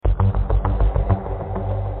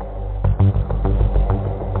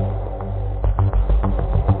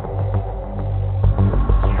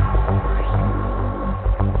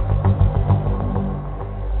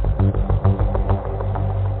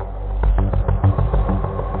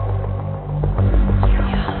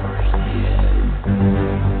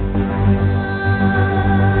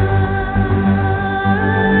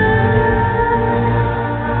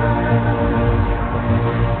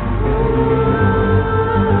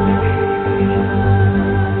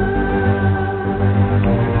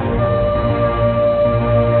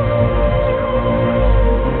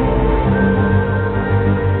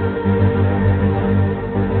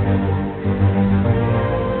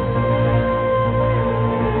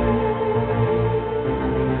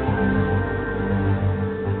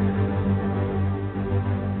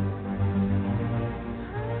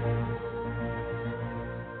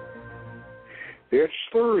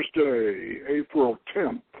Thursday, April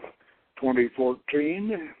 10th,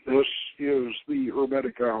 2014. This is the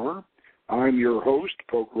Hermetic Hour. I'm your host,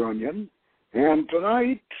 Poke Runyon, and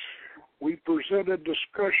tonight we present a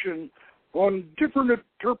discussion on different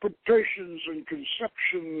interpretations and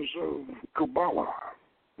conceptions of Kabbalah.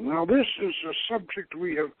 Now, this is a subject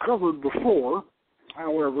we have covered before.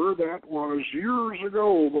 However, that was years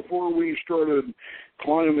ago before we started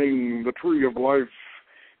climbing the tree of life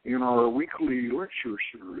in our weekly lecture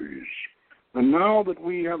series. And now that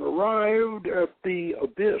we have arrived at the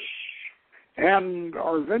abyss and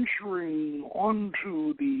are venturing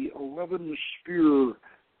onto the 11-spear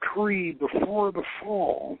tree before the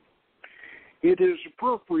fall, it is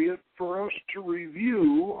appropriate for us to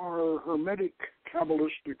review our Hermetic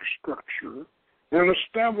Qabalistic structure and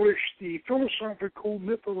establish the philosophical,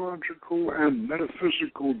 mythological, and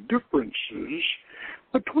metaphysical differences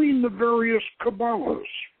between the various Kabbalahs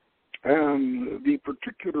and the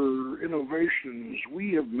particular innovations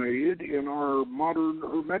we have made in our modern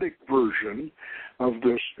Hermetic version of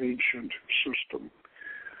this ancient system.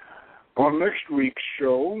 On next week's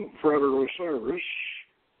show, Frater Osiris,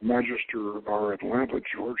 Magister of our Atlanta,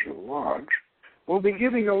 Georgia Lodge, will be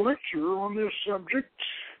giving a lecture on this subject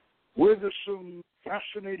with some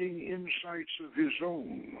fascinating insights of his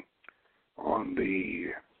own on the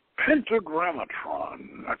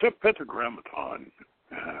Pentagrammaton. At the Pentagrammaton,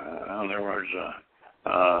 there was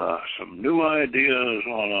some new ideas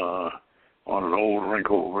on an old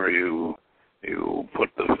wrinkle where you put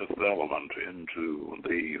the fifth element into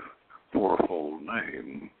the fourfold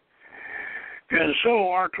name. And so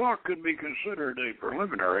our talk could be considered a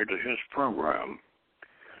preliminary to his program.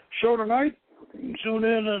 So tonight, tune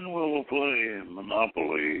in and we'll play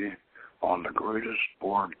Monopoly on the greatest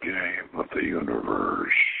board game of the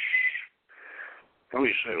universe. Let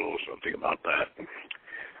me say a little something about that.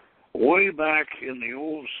 Way back in the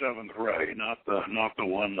old Seventh Ray, not the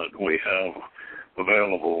one that we have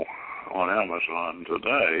available on Amazon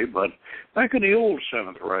today, but back in the old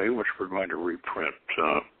Seventh Ray, which we're going to reprint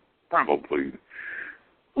probably,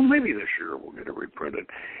 well, maybe this year we'll get it reprinted.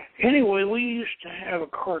 Anyway, we used to have a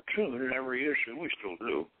cartoon in every issue. We still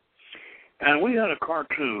do. And we had a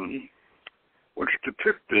cartoon which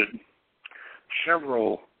depicted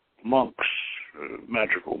several monks,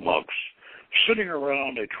 magical monks, sitting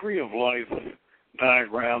around a tree of life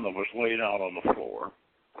diagram that was laid out on the floor.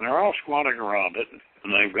 And they're all squatting around it,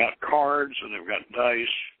 and they've got cards, and they've got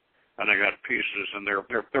dice, and they got pieces, and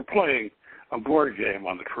they're playing a board game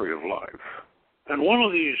on the tree of life. And one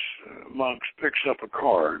of these monks picks up a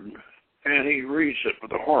card, and he reads it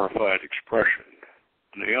with a horrified expression.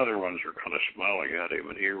 And the other ones are kind of smiling at him,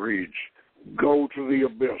 and he reads, "Go to the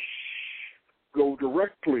abyss. Go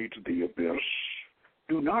directly to the abyss.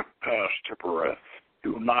 Do not pass Tippereth.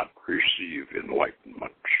 Do not receive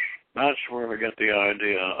enlightenment." That's where we get the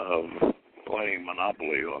idea of playing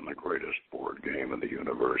Monopoly on the greatest board game in the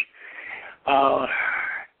universe. Of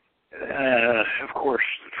course,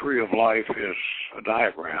 the tree of life is a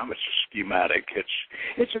diagram. It's a schematic.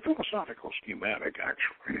 It's a philosophical schematic,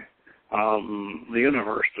 actually. The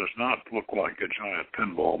universe does not look like a giant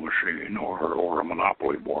pinball machine or a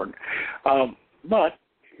Monopoly board, but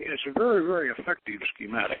it's a very, very effective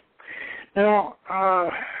schematic. Now,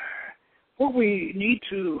 what we need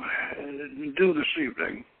to do this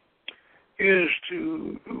evening is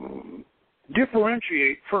to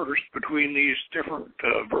differentiate first between these different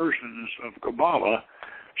versions of Kabbalah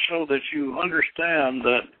so that you understand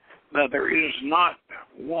that there is not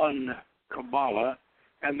one Kabbalah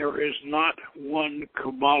and there is not one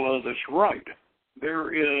Kabbalah that's right.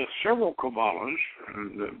 There is several Kabbalahs,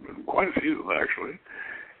 quite a few actually,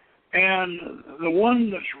 and the one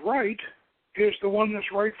that's right is the one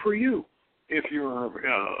that's right for you. If you're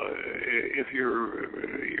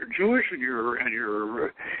Jewish and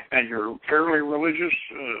you're fairly religious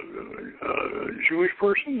Jewish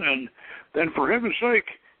person, then for heaven's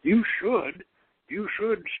sake, you should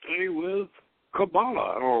stay with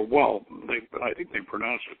Kabbalah, or I think they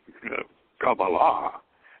pronounce it Kabbalah,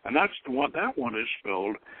 and that's the one. That one is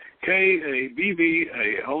spelled Kabbalah,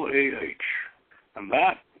 and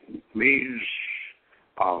that means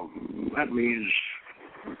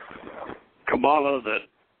Kabbalah that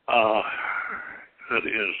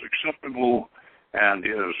is acceptable and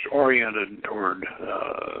is oriented toward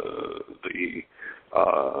the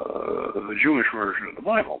Jewish version of the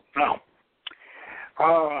Bible. Now,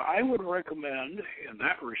 I would recommend, in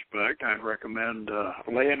that respect,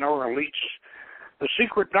 Leonora Leit's The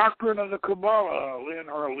Secret Doctrine of the Kabbalah.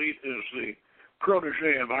 Leonora Leit is the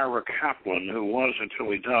protege of Ira Kaplan, who was,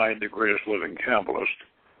 until he died, the greatest living Kabbalist.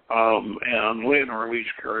 and Leonard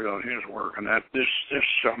Leach carried on his work, and that this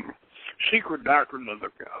secret doctrine of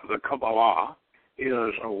the Kabbalah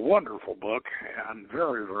is a wonderful book and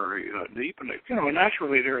very, very deep. And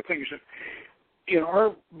naturally there are things that in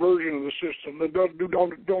our version of the system that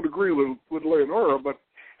don't agree with Leonora, but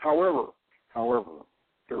however,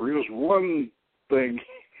 there is one thing.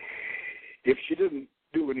 If she didn't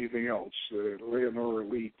do anything else, Leonora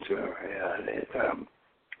Leach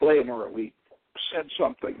said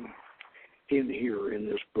something in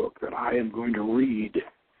this book that I am going to read,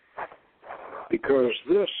 because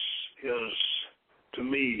this is, to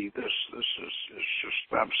me, this is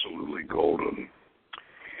just absolutely golden.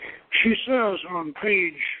 She says on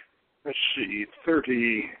page,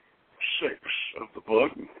 36 of the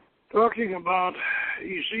book, talking about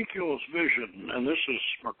Ezekiel's vision, and this is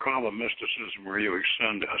Merkaba mysticism, where you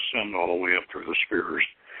ascend all the way up through the spheres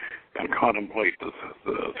and contemplate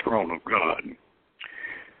the throne of God.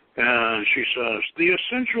 And she says, the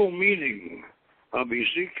essential meaning of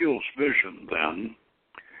Ezekiel's vision, then,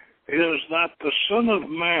 is that the Son of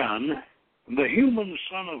Man, the human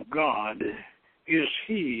Son of God, is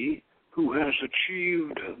he who has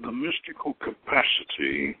achieved the mystical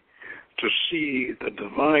capacity to see the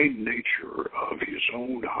divine nature of his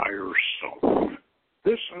own higher self.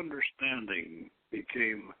 This understanding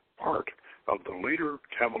became part of the later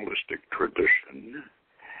Kabbalistic tradition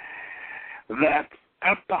that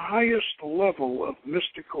at the highest level of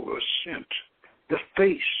mystical ascent, the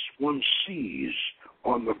face one sees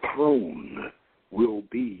on the throne will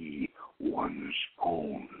be one's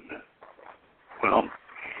own. Well,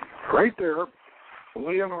 right there,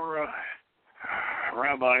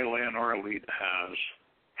 Rabbi Leonora Leach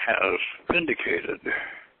has vindicated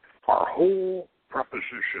our whole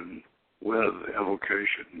proposition with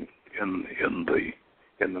evocation in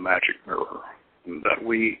the magic mirror that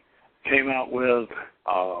we came out with.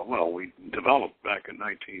 We developed back in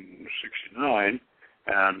 1969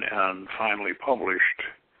 and finally published,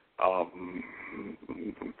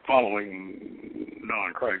 following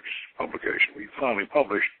Don Craig's publication. We finally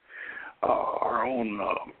published our own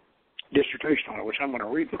dissertation on it, which I'm going to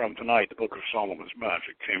read from tonight. The Book of Solomon's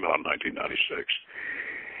Magic came out in 1996.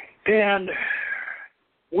 And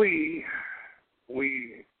we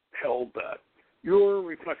held that your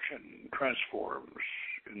reflection transforms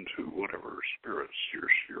into whatever spirits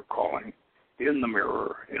you're calling in the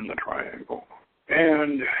mirror, in the triangle.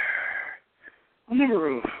 And a number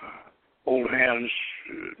of old hands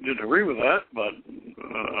didn't agree with that, but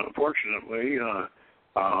fortunately, a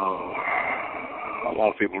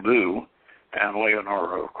lot of people do. And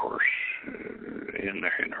Leonora, of course, in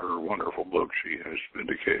her wonderful book, she has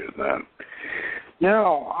vindicated that.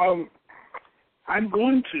 Now, I'm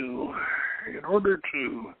going to, in order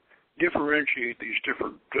to differentiate these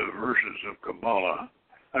different versions of Kabbalah,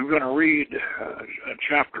 I'm going to read a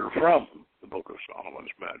chapter from the Book of Solomon's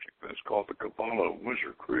Magic that's called the Kabbalah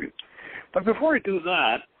Wizardry. But before I do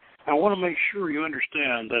that, I want to make sure you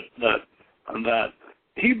understand that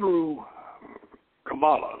Hebrew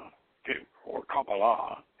Kabbalah, or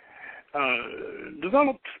Kabbalah,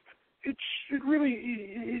 developed.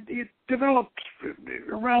 It developed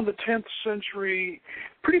around the 10th century,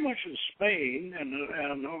 pretty much in Spain and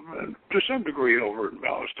to some degree over in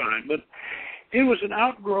Palestine. But it was an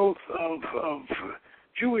outgrowth of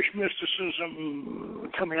Jewish mysticism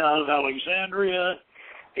coming out of Alexandria.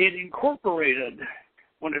 It incorporated,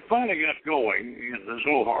 when it finally got going in the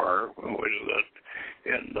Zohar, which is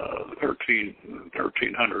in the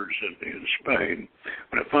 1300s in Spain,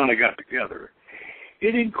 when it finally got together,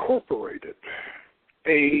 it incorporated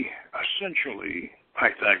a essentially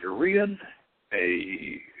Pythagorean,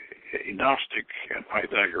 a Gnostic and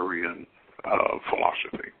Pythagorean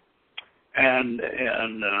philosophy, and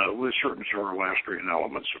with certain Zoroastrian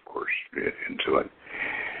elements, of course, into it.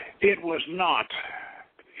 It was not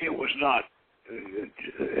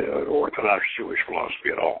Orthodox Jewish philosophy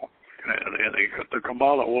at all. And the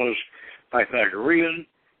Kabbalah was Pythagorean,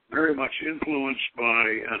 very much influenced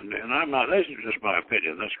by, and I'm not, this is just my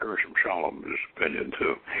opinion, that's Gershom Shalom's opinion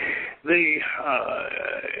too. The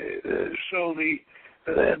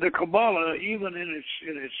Kabbalah, even in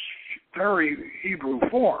its very Hebrew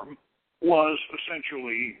form, was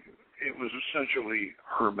essentially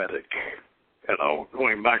Hermetic.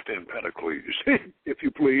 Going back to Empedocles, if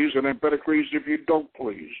you please, and Empedocles if you don't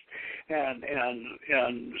please. And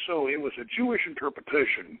so it was a Jewish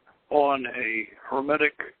interpretation on a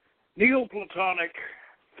Hermetic, Neoplatonic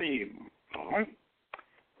theme. All right?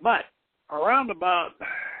 But around about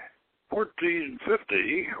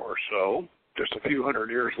 1450 or so, just a few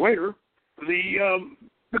hundred years later,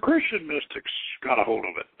 the Christian mystics got a hold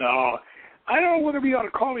of it. Now, I don't know whether we ought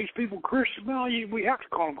to call these people Christian. Well, we have to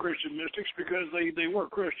call them Christian mystics because they were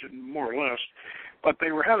Christian, more or less. But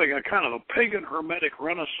they were having a kind of a pagan Hermetic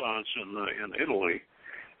renaissance in Italy.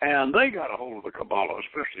 And they got a hold of the Kabbalah,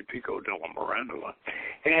 especially Pico della Mirandola.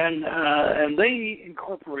 And they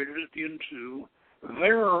incorporated it into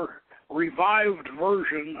their revived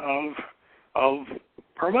version of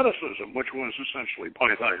Hermeticism, which was essentially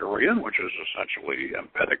Pythagorean, which is essentially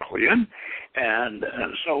Empedoclean, and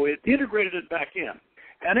so it integrated it back in.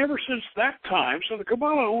 And ever since that time, so the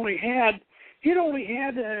Kabbalah only had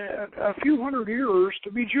a few hundred years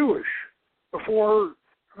to be Jewish before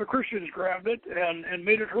the Christians grabbed it and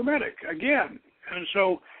made it Hermetic again. And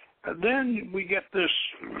so then we get this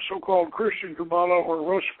so-called Christian Kabbalah or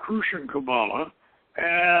Rosicrucian Kabbalah,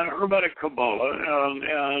 and Hermetic Qabala,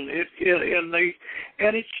 and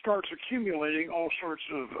it starts accumulating all sorts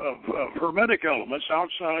of Hermetic elements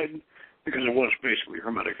outside, because it was basically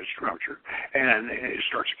Hermetic in structure, and it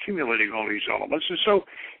starts accumulating all these elements, and so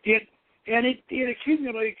it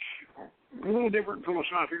accumulates a little different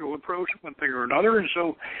philosophical approach, one thing or another, and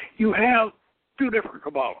so you have two different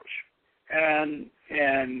Kabbalahs, and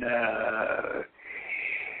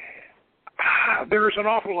there's an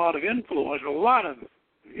awful lot of influence,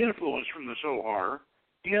 from the Zohar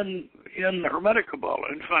in the Hermetic Qabala.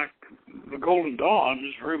 In fact, the Golden Dawn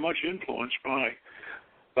is very much influenced by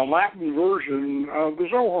the Latin version of the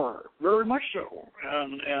Zohar, very much so,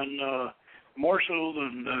 and more so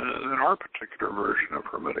than our particular version of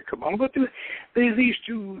Hermetic Qabala. But these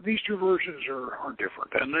two versions are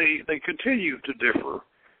different, and they continue to differ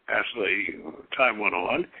as time went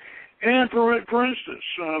on. And for instance,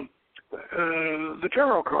 the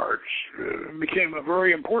tarot cards became a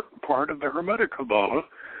very important part of the Hermetic Qabala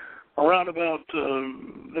around about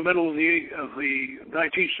the middle of the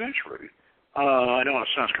 19th century. I know it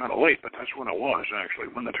sounds kind of late, but that's when it was, actually,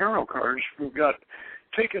 when the tarot cards got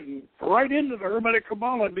taken right into the Hermetic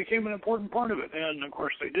Qabala and became an important part of it. And, of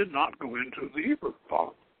course, they did not go into the Hebrew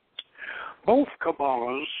Qabala. Both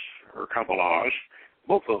Kabbalahs, or Kabbalahs,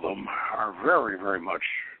 both of them are very, very much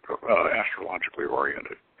astrologically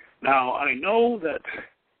oriented. Now, I know that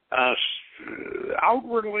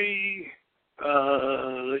outwardly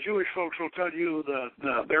the Jewish folks will tell you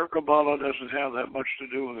that their Kabbalah doesn't have that much to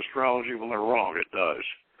do with astrology. Well, they're wrong. It does.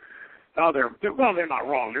 Now, they're not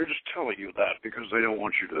wrong. They're just telling you that because they don't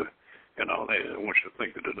want you to, they don't want you to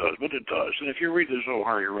think that it does, but it does. And if you read the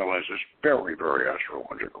Zohar, you realize it's very, very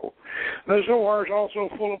astrological. The Zohar is also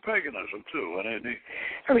full of paganism, too. And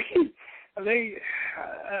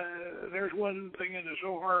there's one thing in the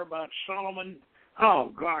Zohar about Solomon. Oh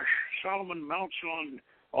gosh, Solomon mounts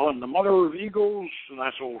on the mother of eagles, and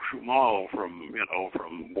that's old Shumal from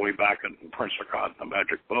way back in Prince Akkad, the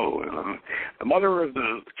Magic Bow. The mother of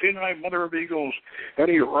the Canaanite mother of eagles, and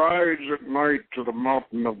he rides at night to the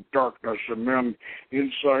mountain of darkness, and then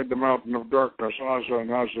inside the mountain of darkness, Azza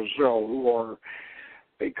and Azazel, who are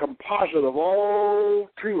a composite of all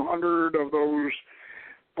 200 of those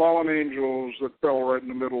fallen angels that fell right in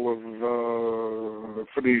the middle of the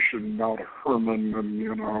Phoenician Mount Hermon,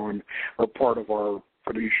 and are part of our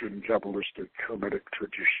Phoenician Qabalistic Hermetic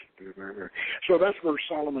tradition. So that's where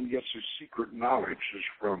Solomon gets his secret knowledge, is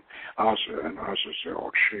from Asa and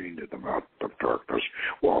Azazel chained in the mountain of darkness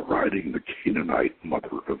while riding the Canaanite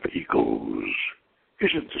mother of eagles.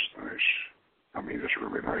 Isn't this nice? I mean, it's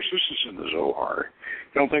really nice. This is in the Zohar.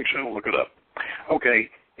 Don't think so? Look it up. Okay,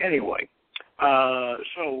 anyway.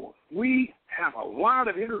 So we have a lot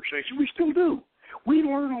of intersection. We still do. We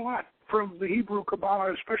learn a lot from the Hebrew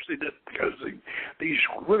Kabbalah, especially because these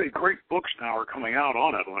really great books now are coming out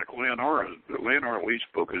on it, like Leonard Lee's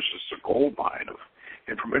book is just a gold mine of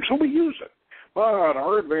information. So we use it. But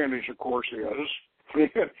our advantage, of course, is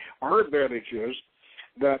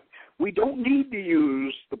that we don't need to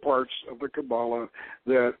use the parts of the Kabbalah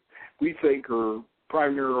that we think are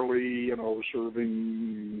primarily,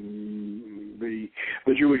 serving the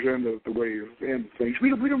Jewish end of the way of things. We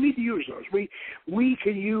don't need to use those. We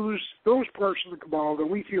can use those parts of the Kabbalah that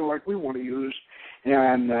we feel like we want to use,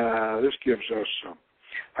 and this gives us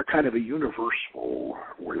a kind of a universal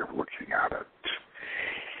way of looking at it.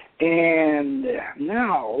 And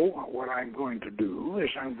now what I'm going to do is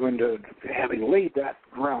having laid that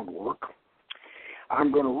groundwork,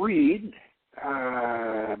 I'm going to read,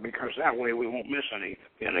 because that way we won't miss any,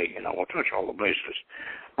 we'll touch all the bases.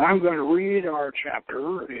 I'm going to read our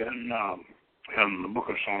chapter in the Book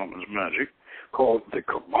of Solomon's Magic called The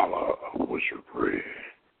Kabbalah of Wizardry.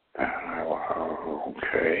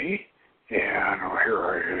 Okay, and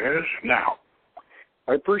here it is. Now,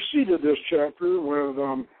 I preceded this chapter with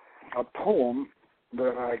a poem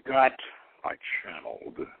that I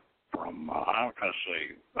channeled from, I'm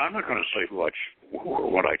not going to say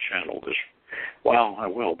what I channeled this. Well, I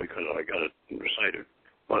will because I got it recited.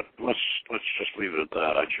 But let's just leave it at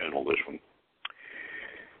that. I channeled this one.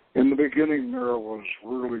 In the beginning there was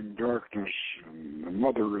whirling darkness, and the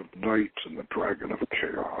mother of night and the dragon of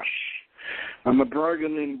chaos. And the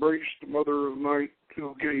dragon embraced the mother of night,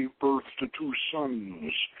 who gave birth to two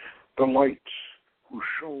sons, the light, who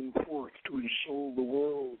shone forth to ensoul the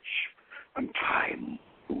worlds, and time,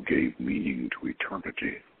 who gave meaning to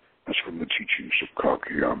eternity. That's from the teachings of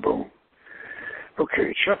Kakiabo.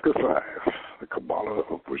 Okay, Chapter 5, the Kabbalah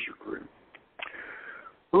of Wizardry.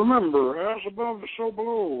 Remember, as above, so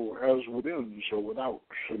below, as within, so without.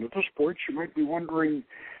 And at this point, you might be wondering,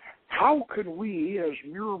 how can we, as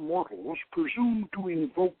mere mortals, presume to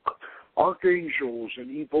invoke archangels and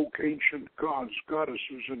evoke ancient gods,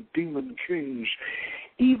 goddesses, and demon kings,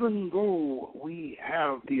 even though we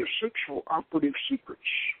have the essential operative secrets,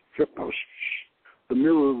 hypnosis, the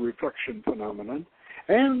mirror reflection phenomenon,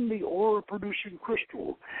 and the aura-producing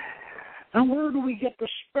crystal? And where do we get the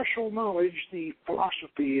special knowledge, the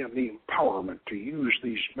philosophy, and the empowerment to use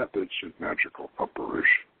these methods in magical operations?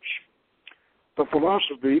 The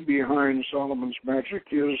philosophy behind Solomon's magic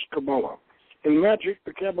is Kabbalah. In magic,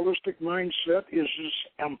 the Kabbalistic mindset is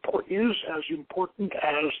as important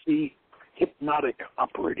as the hypnotic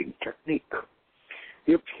operating technique.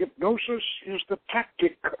 If hypnosis is the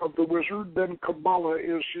tactic of the wizard, then Kabbalah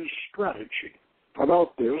is his strategy.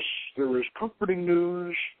 About this, there is comforting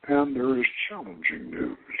news and there is challenging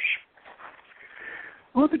news.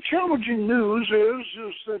 Well, the challenging news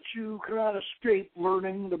is that you cannot escape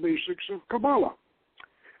learning the basics of Kabbalah.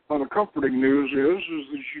 And the comforting news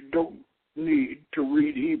is that you don't need to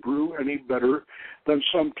read Hebrew any better than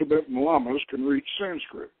some Tibetan lamas can read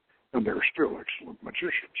Sanskrit, and they're still excellent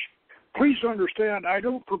magicians. Please understand, I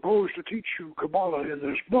don't propose to teach you Kabbalah in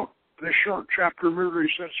this book. This short chapter merely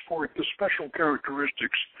sets forth the special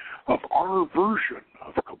characteristics of our version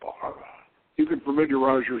of Kabbalah. You can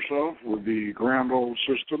familiarize yourself with the grand old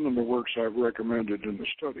system and the works I've recommended in the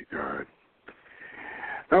study guide.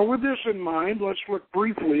 Now, with this in mind, let's look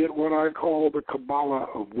briefly at what I call the Kabbalah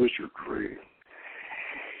of Wizardry.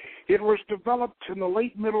 It was developed in the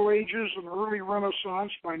late Middle Ages and early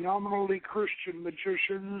Renaissance by nominally Christian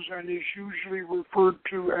magicians and is usually referred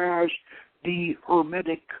to as the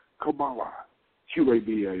Hermetic Qabbalah,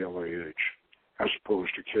 Q-A-B-A-L-A-H, as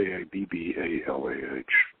opposed to K-A-B-B-A-L-A-H.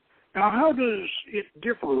 Now, how does it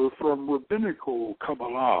differ from rabbinical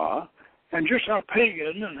Kabbalah, and just how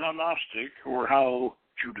pagan and how Gnostic or how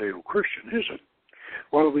Judeo-Christian is it?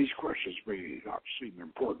 Well, these questions may not seem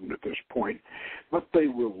important at this point, but they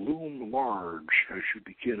will loom large as you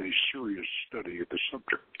begin a serious study of the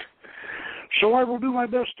subject. So I will do my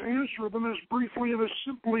best to answer them as briefly and as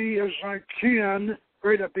simply as I can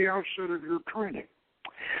right at the outset of your training.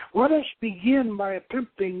 Let us begin by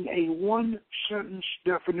attempting a one-sentence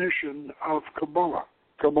definition of Kabbalah.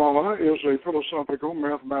 Kabbalah is a philosophical,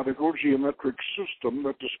 mathematical, geometric system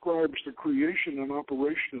that describes the creation and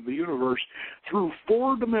operation of the universe through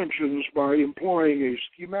 4 dimensions by employing a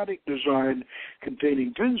schematic design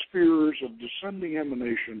containing 10 spheres of descending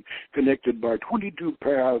emanation connected by 22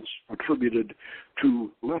 paths attributed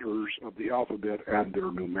to letters of the alphabet and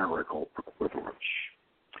their numerical equivalents.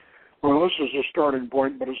 Well, this is a starting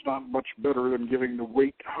point, but it's not much better than giving the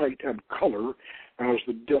weight, height, and color as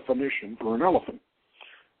the definition for an elephant.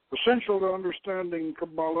 Essential to understanding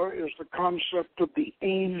Kabbalah is the concept of the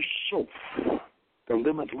Ein Sof, the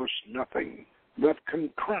limitless nothing, that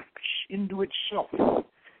contracts into itself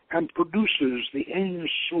and produces the Ein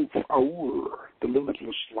Sof Aur, the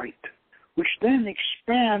limitless light, which then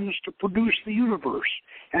expands to produce the universe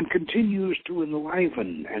and continues to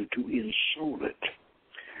enliven and to ensoul it.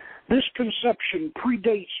 This conception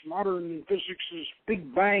predates modern physics'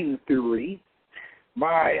 Big Bang theory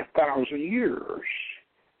by 1,000 years.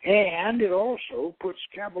 And it also puts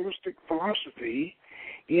Kabbalistic philosophy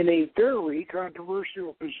in a very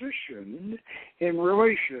controversial position in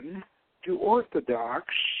relation to Orthodox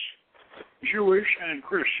Jewish and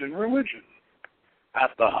Christian religion.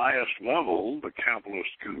 At the highest level the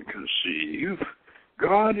Kabbalist can conceive,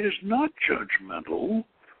 God is not judgmental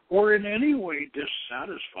or in any way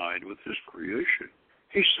dissatisfied with his creation.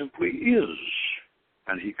 He simply is,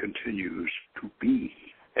 and he continues to be.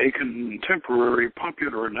 A contemporary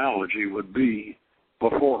popular analogy would be the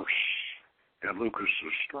Force in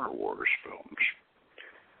Lucas's Star Wars films.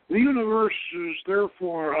 The universe is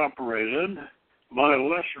therefore operated by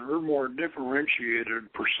lesser, more differentiated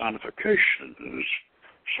personifications,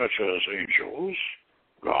 such as angels,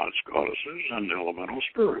 gods, goddesses, and elemental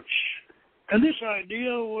spirits. And this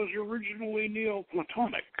idea was originally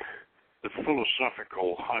Neoplatonic, the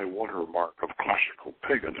philosophical high water mark of classical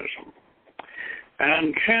paganism,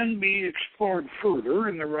 and can be explored further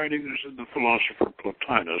in the writings of the philosopher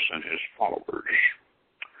Plotinus and his followers.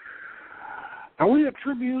 Now, we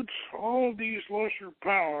attribute all these lesser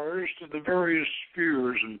powers to the various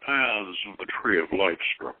spheres and paths of the tree of life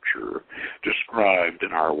structure described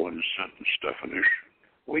in our one-sentence definition.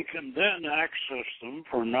 We can then access them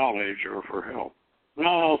for knowledge or for help.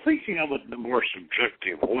 Now, thinking of it in a more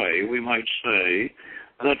subjective way, we might say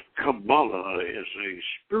that Kabbalah is a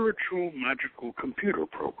spiritual magical computer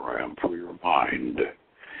program for your mind.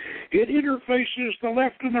 It interfaces the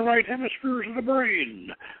left and the right hemispheres of the brain,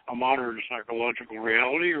 a modern psychological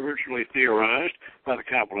reality originally theorized by the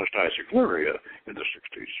Kabbalist Isaac Luria in the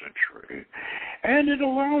 16th century. And it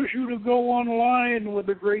allows you to go online with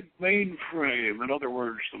the great mainframe. In other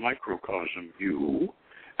words, the microcosm you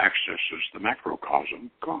accesses the macrocosm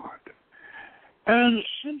God. And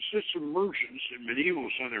since its emergence in medieval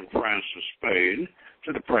southern France and Spain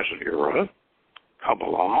to the present era,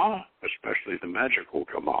 Kabbalah, especially the magical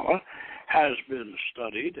Kabbalah, has been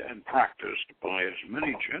studied and practiced by as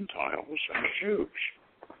many Gentiles as Jews.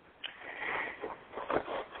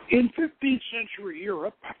 In 15th century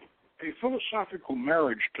Europe, a philosophical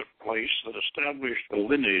marriage took place that established the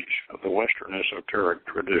lineage of the Western esoteric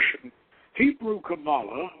tradition. Hebrew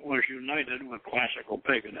Kabbalah was united with classical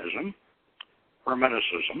paganism,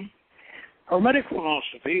 Hermeticism. Hermetic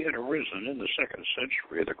philosophy had arisen in the 2nd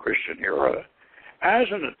century of the Christian era as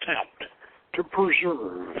an attempt to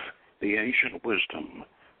preserve the ancient wisdom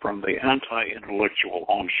from the anti-intellectual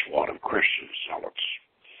onslaught of Christian zealots.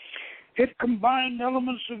 It combined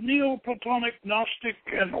elements of Neoplatonic, Gnostic,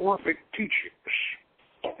 and Orphic teachings.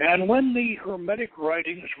 And when the Hermetic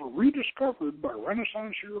writings were rediscovered by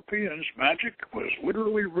Renaissance Europeans, magic was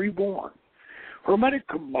literally reborn. Hermetic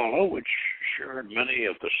Qabala, which shared many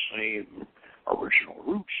of the same original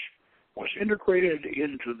roots, was integrated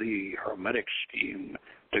into the Hermetic scheme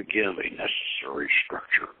to give a necessary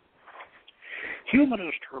structure.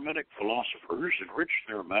 Humanist Hermetic philosophers enriched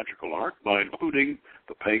their magical art by including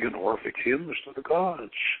the pagan Orphic hymns to the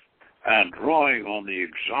gods and drawing on the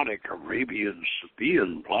exotic Arabian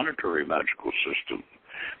Sabaean planetary magical system,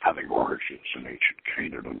 having origins in ancient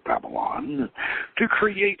Canaan and Babylon, to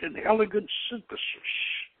create an elegant synthesis.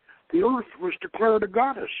 The earth was declared a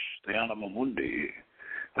goddess, the anima mundi,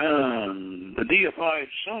 and the deified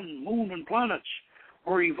sun, moon, and planets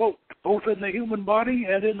were evoked both in the human body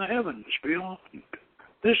and in the heavens beyond.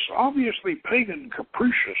 This obviously pagan,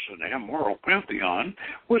 capricious, and immoral pantheon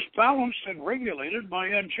was balanced and regulated by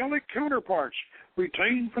angelic counterparts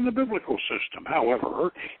retained from the biblical system.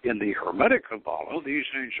 However, in the Hermetic Qabala, these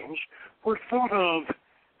angels were thought of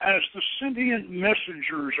as the sentient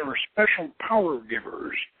messengers or special power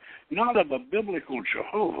givers, not of a biblical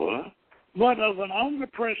Jehovah, but of an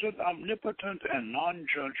omnipresent, omnipotent, and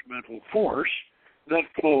non-judgmental force that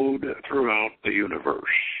flowed throughout the universe.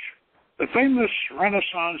 The famous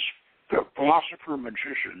Renaissance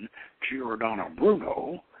philosopher-magician Giordano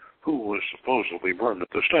Bruno, who was supposedly burned at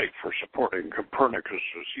the stake for supporting Copernicus'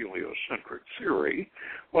 heliocentric theory,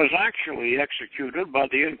 was actually executed by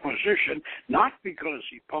the Inquisition, not because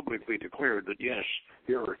he publicly declared that, yes,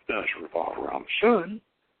 the Earth does revolve around the sun,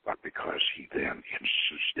 but because he then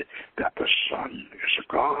insisted that the sun is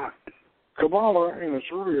a god. Kabbalah, in its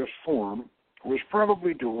earliest form, was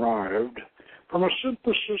probably derived from a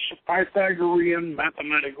synthesis of Pythagorean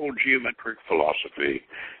mathematical geometric philosophy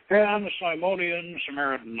and Simonian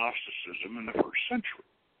Samaritan Gnosticism in the 1st century.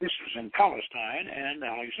 This was in Palestine and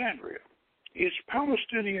Alexandria. Its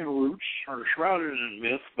Palestinian roots are shrouded in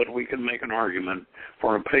myth, but we can make an argument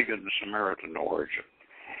for a pagan Samaritan origin.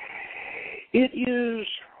 It is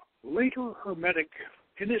later Hermetic,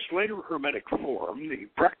 in its later Hermetic form, the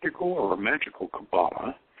practical or magical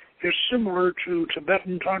Kabbalah is similar to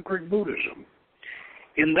Tibetan Tantric Buddhism.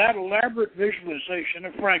 In that elaborate visualization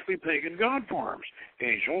of frankly pagan god forms,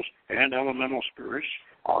 angels and elemental spirits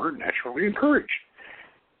are naturally encouraged.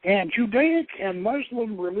 And Judaic and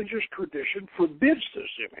Muslim religious tradition forbids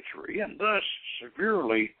this imagery and thus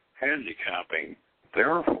severely handicapping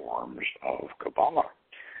their forms of Kabbalah.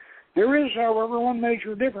 There is, however, one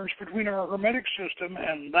major difference between our Hermetic system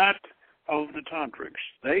and that of the Tantrics.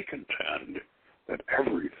 They contend that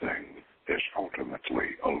everything is ultimately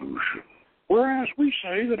illusion, whereas we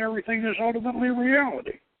say that everything is ultimately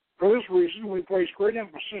reality. For this reason, we place great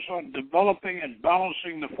emphasis on developing and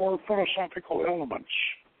balancing the 4 philosophical elements: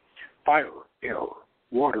 fire, air,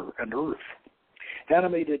 water, and earth,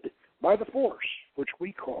 animated by the force, which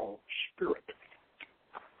we call spirit.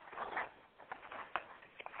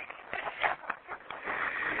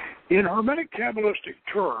 In Hermetic Qabalistic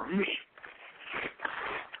terms,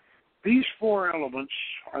 These four elements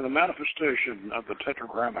are the manifestation of the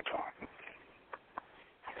Tetragrammaton,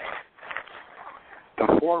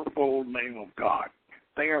 the fourfold name of God.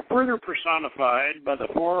 They are further personified by the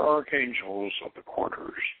four archangels of the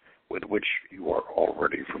quarters, with which you are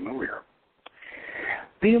already familiar.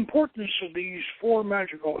 The importance of these four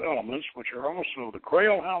magical elements, which are also the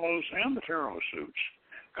Grail Hallows and the Tarot Suits,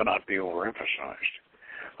 cannot be overemphasized.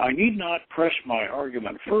 I need not press my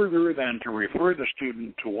argument further than to refer the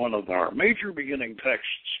student to one of our major beginning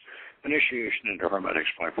texts, Initiation into Hermetics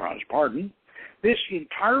by Franz Barden. This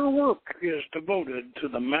entire work is devoted to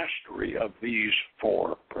the mastery of these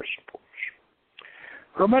four principles.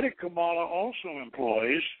 Hermetic Kabbalah also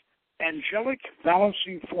employs angelic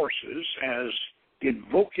balancing forces as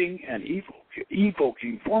invoking and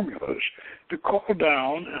evoking formulas to call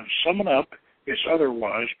down and summon up its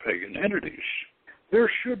otherwise pagan entities. There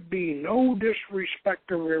should be no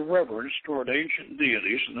disrespect or irreverence toward ancient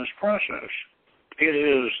deities in this process. It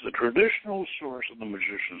is the traditional source of the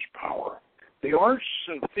magician's power. The arts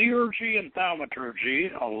of theurgy and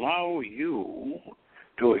thaumaturgy allow you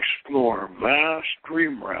to explore vast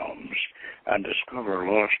dream realms and discover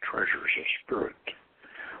lost treasures of spirit.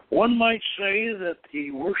 One might say that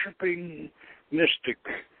the worshiping mystic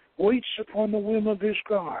waits upon the whim of his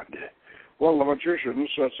god, while the magician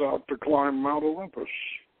sets out to climb Mount Olympus.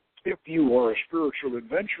 If you are a spiritual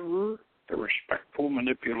adventurer, the respectful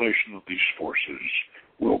manipulation of these forces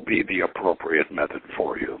will be the appropriate method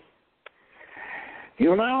for you.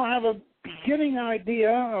 You now have a beginning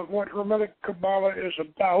idea of what Hermetic Kabbalah is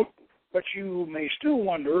about, but you may still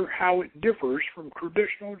wonder how it differs from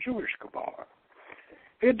traditional Jewish Kabbalah.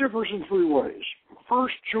 It differs in three ways.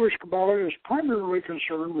 First, Jewish Kabbalah is primarily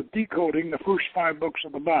concerned with decoding the first 5 books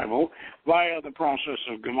of the Bible via the process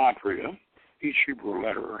of gematria. Each Hebrew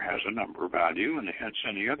letter has a number value, and hence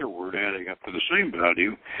any other word adding up to the same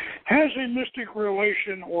value has a mystic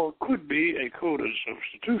relation or could be a coded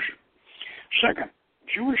substitution. Second,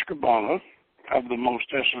 Jewish Kabbalah, of the most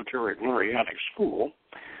esoteric Lurianic school,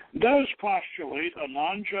 does postulate a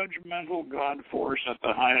non-judgmental God force at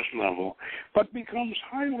the highest level, but becomes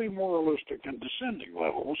highly moralistic in descending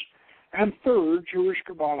levels. And third, Jewish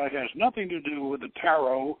Kabbalah has nothing to do with the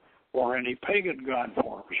tarot or any pagan god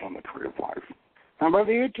forms on the Tree of Life. Now, by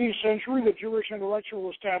the 18th century, the Jewish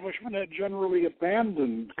intellectual establishment had generally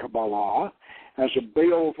abandoned Kabbalah as a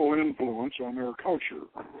baleful influence on their culture.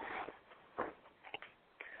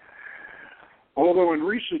 Although in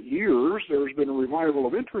recent years there has been a revival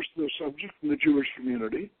of interest in the subject in the Jewish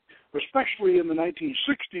community, especially in the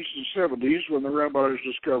 1960s and 70s when the rabbis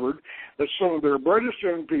discovered that some of their brightest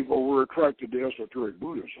young people were attracted to esoteric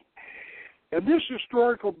Buddhism. And this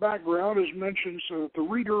historical background is mentioned so that the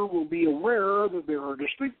reader will be aware that there are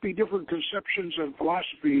distinctly different conceptions and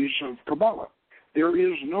philosophies of Kabbalah. There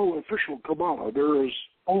is no official Kabbalah. There is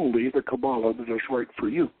only the Kabbalah that is right for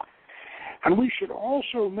you. And we should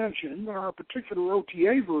also mention that our particular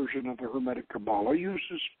OTA version of the Hermetic Kabbalah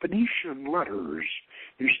uses Phoenician letters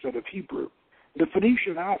instead of Hebrew, the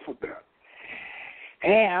Phoenician alphabet.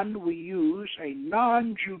 And we use a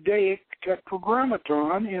non-Judaic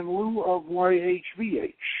tetragrammaton in lieu of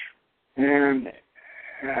YHVH. And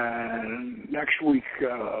next week,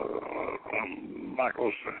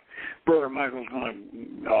 Brother Michael's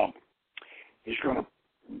he's going to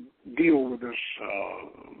deal with this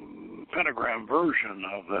pentagram version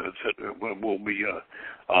of that will be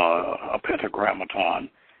a pentagrammaton,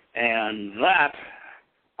 and that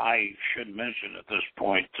I should mention at this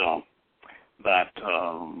point that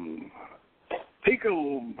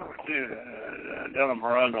Pico della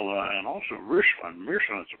Mirandola and also Richland is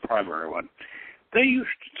the primary one. They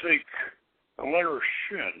used to take the letter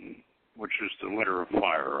Shin, which is the letter of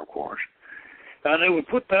fire, of course, and they would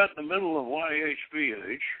put that in the middle of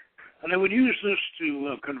YHVH, and they would use this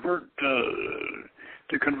to convert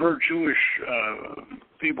Jewish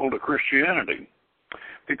people to Christianity,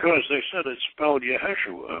 because they said it spelled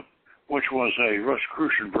Yeshua, which was a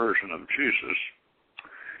Rosicrucian version of Jesus.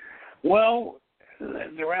 Well,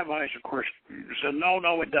 the rabbis, of course, said,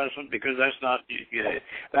 no, it doesn't, because that's not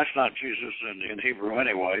Jesus in Hebrew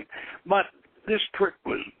anyway. But this trick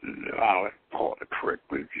was,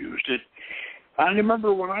 we've used it. I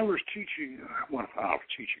remember when I was teaching,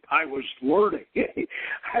 I was learning.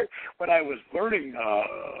 When I was learning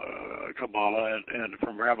Kabbalah and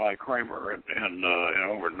from Rabbi Kramer and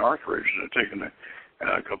over at Northridge, taking the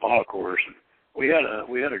Kabbalah course, we had a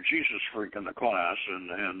Jesus freak in the class,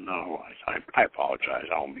 and I apologize.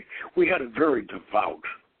 We had a very devout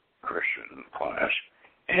Christian in the class,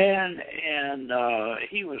 and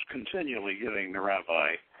he was continually giving the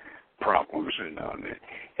rabbi problems,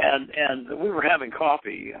 and we were having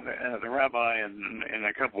coffee, the rabbi and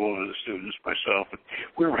a couple of the students, myself, and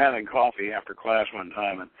we were having coffee after class one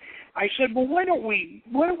time, and I said, well, why don't we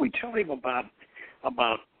tell him about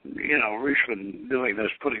Richmond doing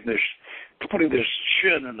this, putting this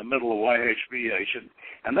shin in the middle of YHVH,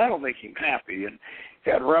 and that'll make him happy. And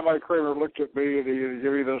Rabbi Kramer looked at me and he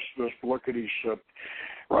gave me this look, and he said,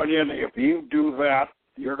 Runyon, if you do that,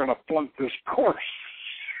 you're going to flunk this course.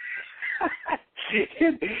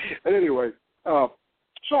 Anyway,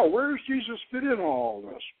 so where does Jesus fit in all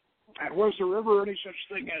this? And was there ever any such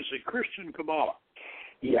thing as a Christian Kabbalah?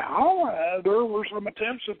 Yeah, there were some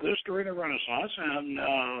attempts at this during the Renaissance,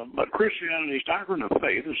 but Christianity's doctrine of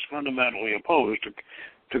faith is fundamentally opposed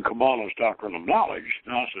to Kabbalah's doctrine of knowledge,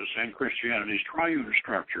 gnosis, and Christianity's triune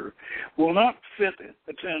structure will not fit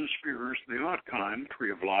the 10 spheres, the odd kind,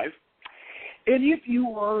 tree of life. And if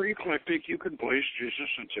you are eclectic, you can place Jesus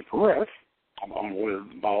in Tiphareth, along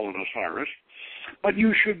with Baal and Osiris. But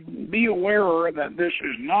you should be aware that this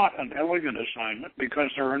is not an elegant assignment,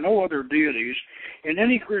 because there are no other deities in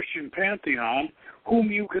any Christian pantheon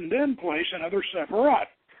whom you can then place in other Sephiroth.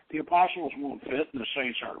 The apostles won't fit, and the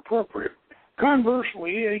saints aren't appropriate.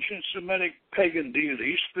 Conversely, ancient Semitic pagan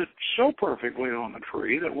deities fit so perfectly on the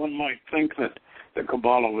tree that one might think that the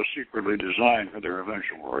Kabbalah was secretly designed for their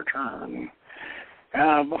eventual return.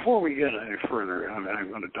 Before we get any further, I'm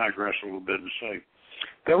going to digress a little bit and say,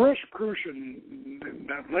 the Rosicrucian,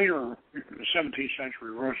 later 17th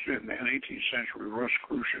century and 18th century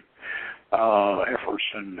Rosicrucian efforts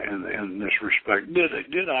in this respect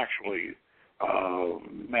did actually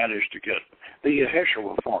manage to get the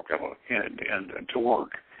Yeshua formula and to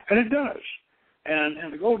work, and it does.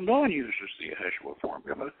 And the Golden Dawn uses the Yeshua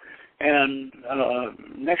formula. And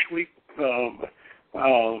next week,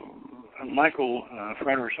 Michael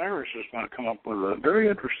Frederick Cyrus is going to come up with a very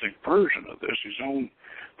interesting version of this, his own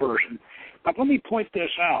version. But let me point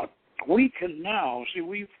this out. We can now, see,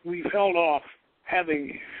 we've held off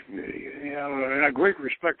having a great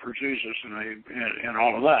respect for Jesus and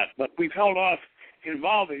all of that, but we've held off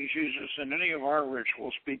involving Jesus in any of our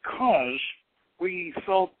rituals because we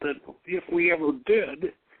felt that if we ever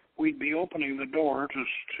did, we'd be opening the door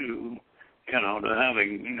to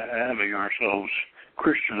having ourselves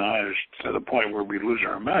Christianized to the point where we lose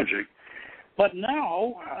our magic. But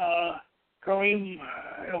now, Karim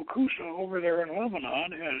El-Kusa over there in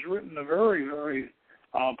Lebanon has written a very, very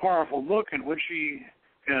powerful book in which he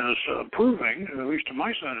is proving, at least to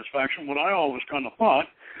my satisfaction, what I always kind of thought,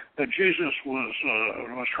 that Jesus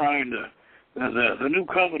was trying to, the new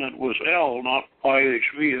covenant was L, not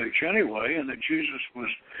IHVH anyway, and that Jesus was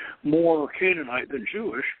more Canaanite than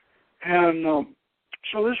Jewish. And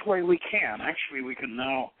so this way we can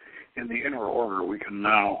now, in the inner order, we can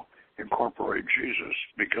now incorporate Jesus,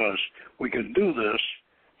 because we can do this.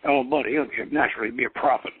 Oh, but he'll naturally be a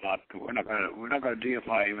prophet. We're not going to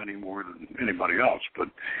deify him any more than anybody else. But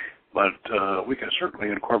we can certainly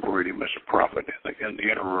incorporate him as a prophet in the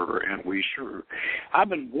inner order, and we sure. I've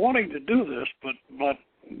been wanting to do this, but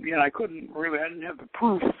I couldn't really. I didn't have the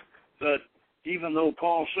proof that even though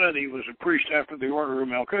Paul said he was a priest after the order of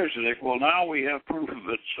Melchizedek, well, now we have proof of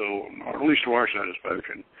it. So, or at least to our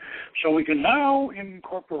satisfaction, so we can now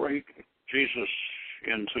incorporate Jesus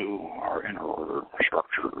into our inner order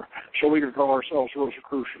structure. So we can call ourselves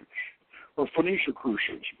Rosicrucians or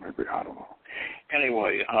Phoenician-Crucians, maybe, I don't know.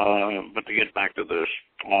 Anyway, but to get back to this,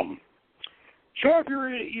 so if you're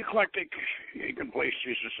eclectic, you can place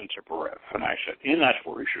Jesus in Tiphareth, and I said, and that's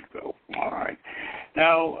where he should go. All right.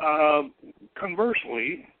 Now,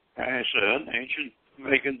 conversely, I said, ancient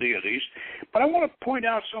pagan deities, but I want to point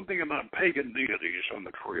out something about pagan deities on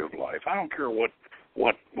the tree of life. I don't care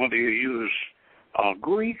whether you use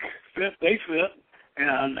Greek, they fit,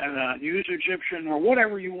 and use Egyptian or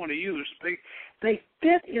whatever you want to use. They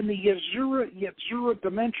fit in the Yetzirah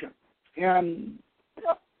dimension, and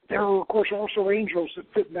there are, of course, also angels that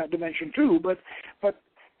fit in that dimension too. But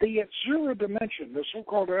the Yetzirah dimension, the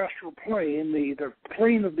so-called astral plane, the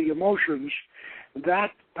plane of the emotions,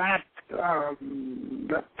 that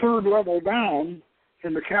third level down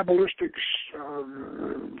in the Kabbalistic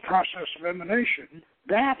process of emanation,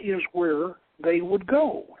 that is where they would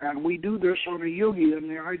go. And we do this on a Jungian,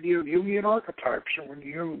 the idea of Jungian archetypes. So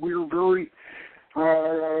we're very,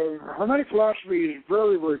 Hermetic philosophy is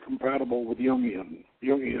very, very compatible with Jungian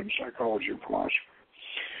psychology and philosophy.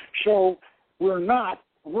 So we're not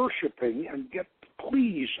worshiping, and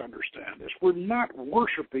please understand this, we're not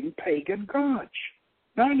worshiping pagan gods.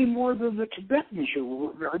 Not any more than the Tibetans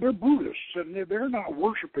are. They're Buddhists, and they're not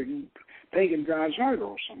worshiping pagan gods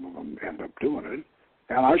either. Some of them end up doing it.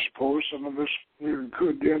 And I suppose some of us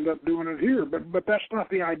could end up doing it here, but that's not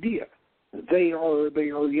the idea. They are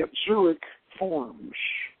Yetziric forms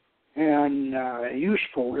and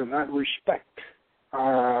useful in that respect.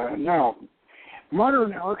 Now,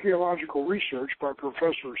 modern archaeological research by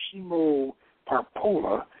Professor Simo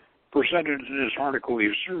Parpola, presented in his article,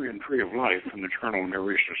 The Assyrian Tree of Life, in the Journal of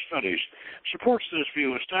Near Eastern Studies, supports this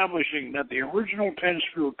view, establishing that the original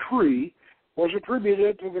 10-sphere tree was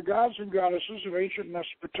attributed to the gods and goddesses of ancient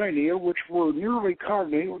Mesopotamia, which were nearly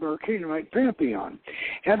cognate with our Canaanite pantheon,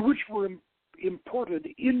 and which were imported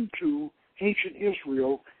into ancient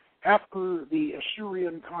Israel after the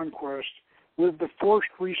Assyrian conquest with the forced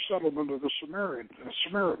resettlement of the Samaritans.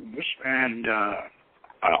 And,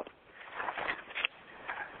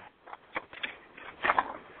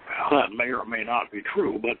 that may or may not be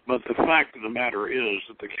true, but the fact of the matter is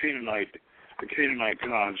that the Canaanite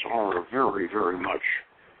gods are very, very much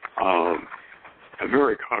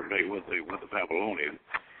very cognate with the Babylonian,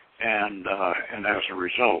 and as a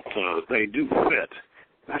result, they do fit.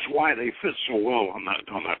 That's why they fit so well on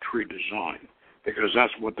that tree design, because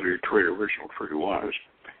that's what the original tree was.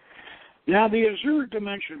 Now, the Azuric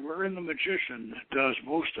dimension, wherein the magician does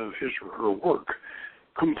most of his or her work,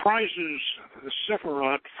 comprises the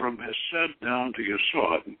Sephirot from Hesed down to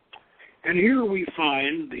Yesod. And here we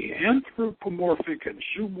find the anthropomorphic and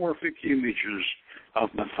zoomorphic images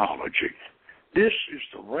of mythology. This is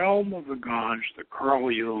the realm of the gods that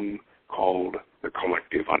Carl Jung called the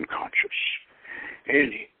collective unconscious.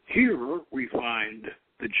 And here we find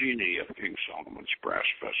the genie of King Solomon's brass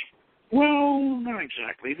vessel. Well, not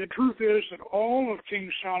exactly. The truth is that all of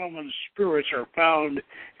King Solomon's spirits are found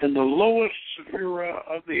in the lowest sephira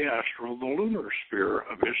of the astral, the lunar sphere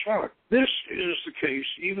of Yesod. This is the case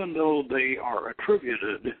even though they are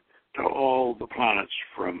attributed to all the planets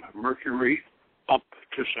from Mercury up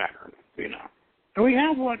to Saturn, And we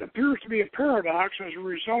have what appears to be a paradox as a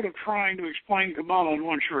result of trying to explain Kabbalah in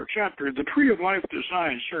one short chapter. The Tree of Life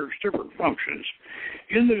design serves different functions.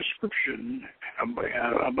 In the description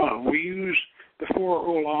above, we use the 4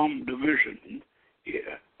 Olam division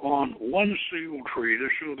on one single tree to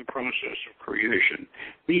show the process of creation.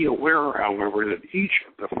 Be aware, however, that each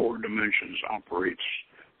of the 4 dimensions operates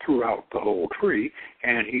throughout the whole tree,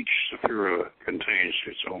 and each sephira contains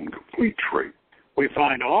its own complete tree. We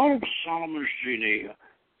find all of Solomon's genie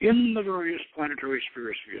in the various planetary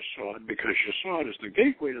spheres of Yesod, because Yesod is the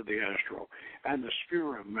gateway to the astral and the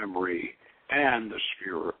sphere of memory and the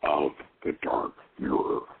sphere of the dark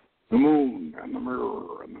mirror. The moon and the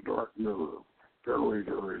mirror and the dark mirror, very,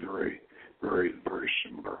 very, very, very, very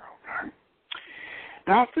similar. Okay?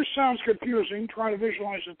 Now, if this sounds confusing, try to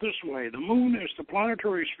visualize it this way. The moon is the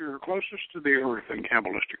planetary sphere closest to the Earth in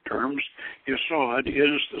Kabbalistic terms. Yesod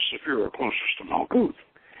is the sephira closest to Malkuth.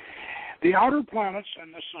 The outer planets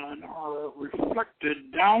and the sun are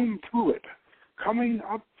reflected down through it. Coming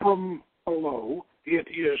up from below, it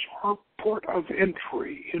is our port of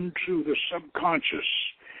entry into the subconscious,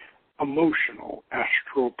 emotional,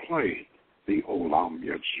 astral plane, the Olam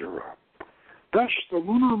Yetzirah. Thus, the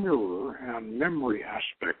lunar mirror and memory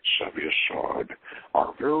aspects of Yesod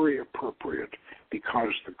are very appropriate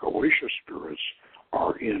because the Goetia spirits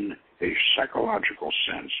are, in a psychological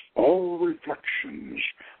sense, all reflections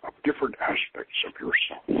of different aspects of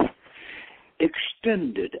yourself,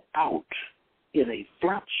 extended out in a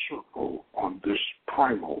flat circle on this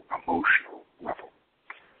primal emotional level.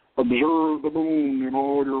 Observe the moon in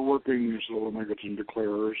all your workings, the Lemegeton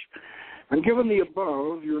declares. And given the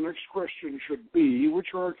above, your next question should be,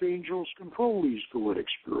 which archangels control these Goetic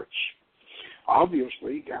spirits?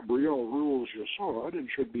 Obviously, Gabriel rules Yesod and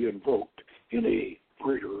should be invoked in a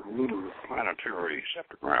greater lunar planetary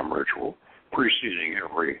septagram ritual preceding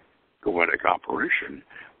every Goetic operation.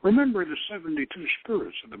 Remember, the 72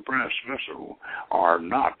 spirits of the brass vessel are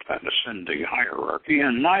not an ascending hierarchy,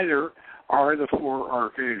 and neither are the 4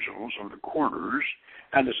 archangels of the quarters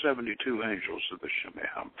and the 72 angels of the Shemei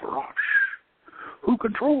Parash, who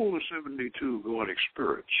control the 72 Goetic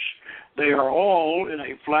spirits. They are all in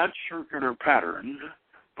a flat circular pattern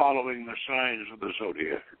following the signs of the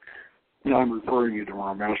zodiac. And I'm referring you to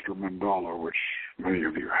our master mandala, which many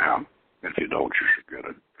of you have. If you don't, you should get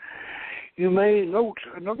it. You may note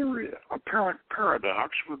another apparent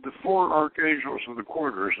paradox with the 4 archangels of the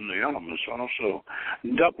quarters and the elements also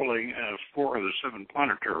doubling as 4 of the 7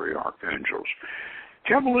 planetary archangels.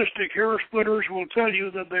 Kabbalistic hair splitters will tell you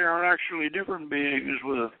that they are actually different beings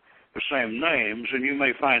with the same names, and you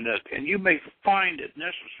may find it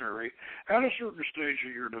necessary at a certain stage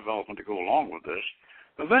of your development to go along with this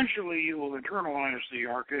Eventually, you will internalize the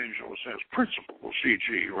archangels as principles,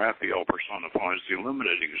 e.g., Raphael personifies the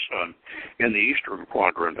illuminating sun in the eastern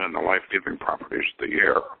quadrant and the life-giving properties of the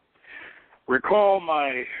air. Recall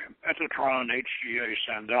my Metatron HGA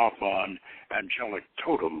Sandalphon angelic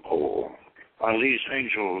totem pole. While these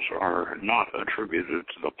angels are not attributed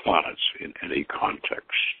to the planets in any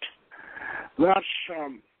context. That's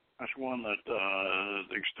one that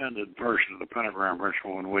the extended version of the pentagram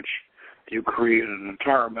ritual in which you create an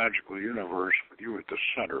entire magical universe with you at the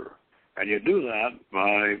center. And you do that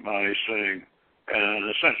by saying,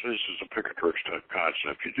 and essentially this is a Picatrix type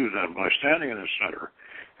concept, you do that by standing in the center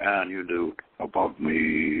and you do, above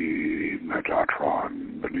me,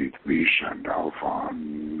 Metatron, beneath me,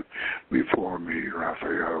 Sandalphon, before me,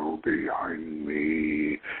 Raphael, behind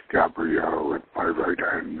me, Gabriel, at my right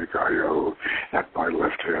hand, Michael, at my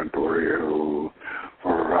left hand, Toriel,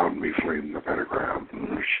 for around me flame the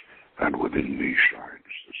pentagrams, and within me shines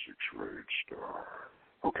the six-rayed star.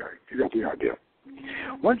 Okay, you got the idea.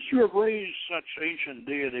 Once you have raised such ancient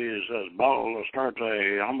deities as Baal,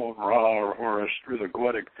 Astarte, Amun-Ra, or Horus through their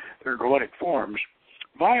goetic forms,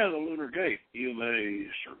 via the lunar gate, you may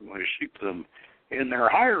certainly seek them in their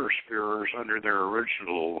higher spheres under their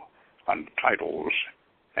original titles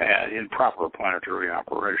and in proper planetary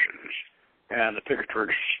operations. And the Picatrix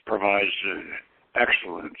provides an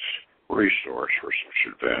excellent resource for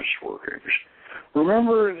such advanced workings.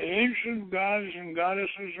 Remember, the ancient gods and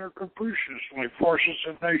goddesses are capricious, like forces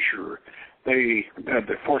of nature. The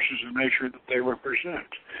forces of nature that they represent.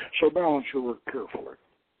 So balance your work carefully.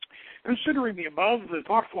 Considering the above, the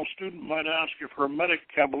thoughtful student might ask if Hermetic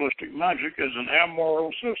Qabalistic magic is an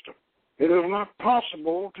amoral system. It is not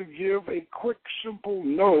possible to give a quick, simple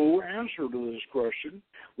no answer to this question.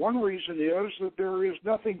 One reason is that there is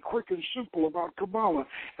nothing quick and simple about Kabbalah.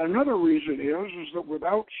 Another reason is that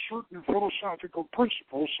without certain philosophical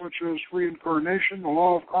principles such as reincarnation, the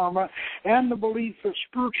law of karma, and the belief that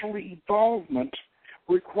spiritual evolvement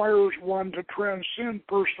requires one to transcend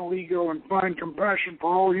personal ego and find compassion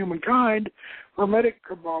for all humankind, Hermetic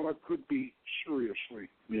Kabbalah could be seriously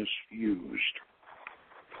misused.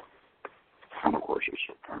 And of course, it's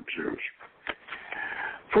sometimes used.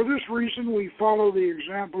 For this reason, we follow the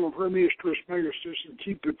example of Hermes Trismegistus and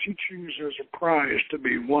keep the teachings as a prize to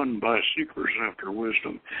be won by seekers after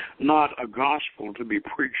wisdom, not a gospel to be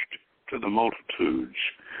preached to the multitudes.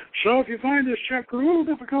 So if you find this chapter a little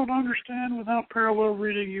difficult to understand without parallel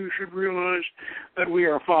reading, you should realize that we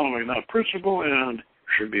are following that principle and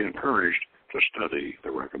should be encouraged to study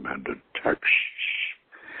the recommended texts.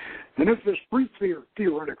 And if this brief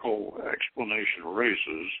theoretical explanation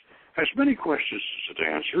raises as many questions as it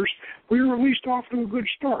answers, we are at least off to a good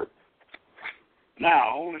start.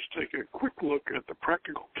 Now, let's take a quick look at the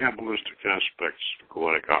practical Kabbalistic aspects of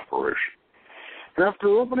goetic operation. After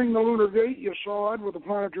opening the lunar gate, Yesod, with a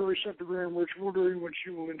planetary septagram ritual during which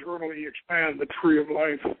you will internally expand the tree of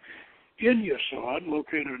life in Yesod,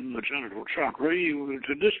 located in the genital chakra, you will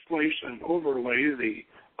to displace and overlay the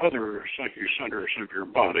other psychic centers of your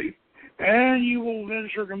body, and you will then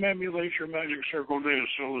circumambulate your magic circle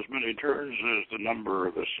so as many turns as the number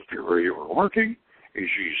of the sphere you are working,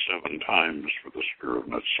 e.g. 7 times for the sphere of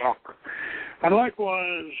Netzach. And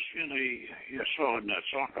likewise, in a Yesod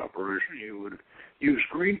Netzach operation, you would use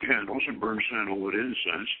green candles and burn sandalwood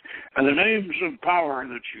incense, and the names of power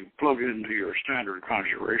that you plug into your standard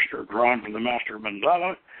conjuration are drawn from the Master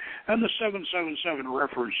Mandala and the 777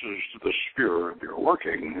 references to the sphere of your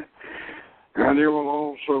working. And you will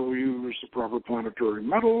also use the proper planetary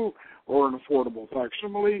metal or an affordable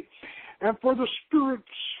facsimile, and for the spirit's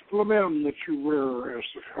lamen that you wear as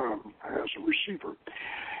a receiver.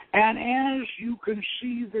 And as you can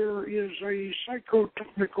see, there is a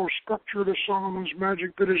psychotechnical structure to Solomon's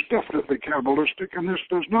magic that is definitely Kabbalistic, and this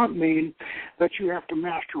does not mean that you have to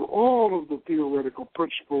master all of the theoretical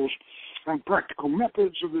principles and practical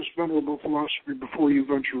methods of this venerable philosophy before you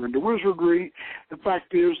venture into wizardry. The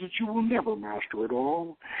fact is that you will never master it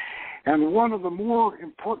all. And one of the more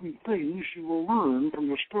important things you will learn from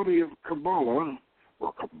the study of Kabbalah,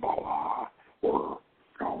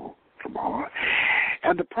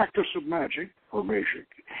 and the practice of magic, or magic,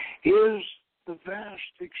 is the vast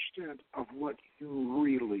extent of what you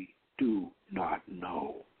really do not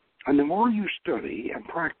know. And the more you study and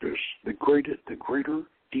practice, the greater,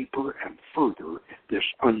 deeper, and further this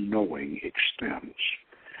unknowing extends.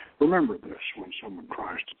 Remember this when someone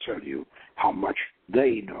tries to tell you how much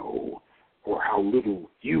they know or how little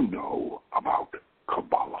you know about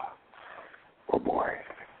Kabbalah. Oh boy,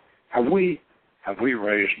 have we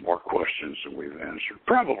raised more questions than we've answered?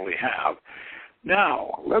 Probably have.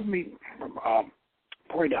 Now, let me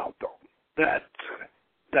point out, though, that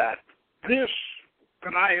that this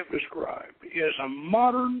that I have described is a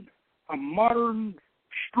modern,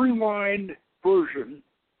 streamlined version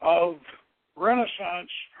of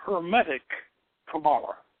Renaissance Hermetic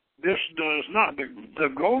Qabala. This does not. The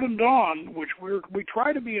Golden Dawn, which we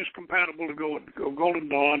try to be as compatible to Golden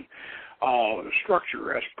Dawn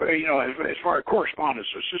structure as far as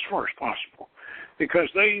correspondences as far as possible, because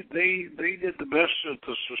they did the best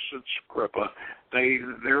synthesis in Scrippa.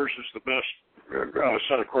 Theirs is the best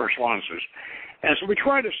set of correspondences, and so we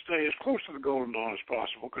try to stay as close to the Golden Dawn as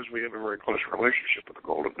possible because we have a very close relationship with the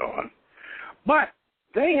Golden Dawn. But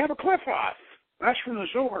they have a Qliphoth. That's from the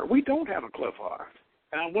Zohar. We don't have a Qliphoth.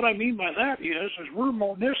 And what I mean by that is we're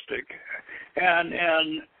monistic,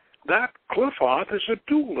 and that Qliphoth is a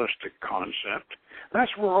dualistic concept.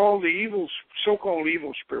 That's where all the evil, so-called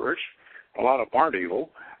evil spirits, a lot of them aren't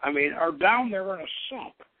evil, are down there in a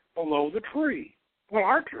sump below the tree. Well,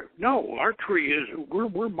 our tree is,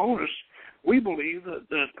 we're monists. We believe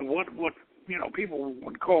that what people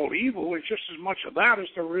would call evil is just as much of that as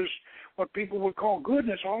there is what people would call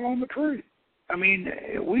goodness all on the tree.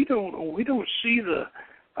 We don't see the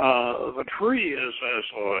tree as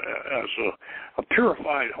a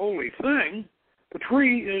purified holy thing. The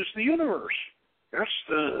tree is the universe. This is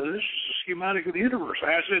the schematic of the universe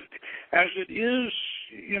as it is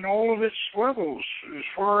in all of its levels, as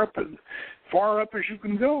far up as you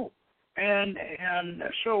can go. And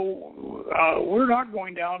so we're not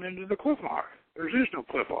going down into the Qliphoth. There is no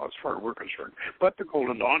Qliphoth as far as we're concerned. But the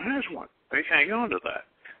Golden Dawn has one. They hang on to that.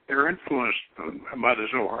 They're influenced by the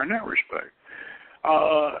Zohar in that respect.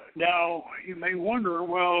 Now, you may wonder,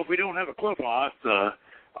 well, if we don't have a Qliphoth,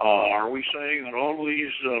 are we saying that all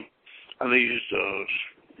these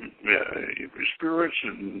spirits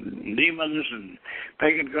and demons and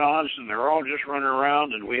pagan gods, and they're all just running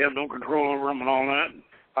around and we have no control over them and all that?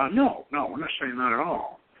 No, we're not saying that at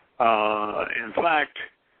all. In fact,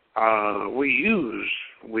 we use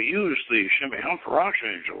the Shemi-Humph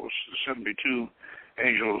archangels, the 72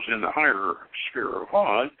 angels in the higher sphere of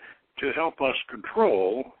God, to help us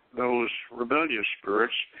control those rebellious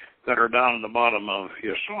spirits that are down in the bottom of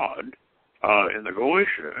Yesod, in the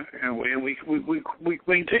Goetia, and we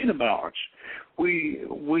maintain a balance.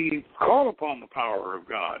 We call upon the power of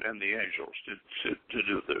God and the angels to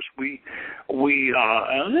do this.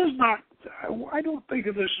 And this is not. I don't think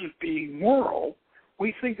of this as being moral.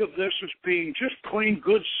 We think of this as being just plain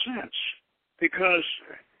good sense, because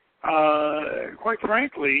quite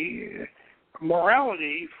frankly,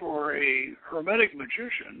 morality for a Hermetic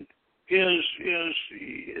magician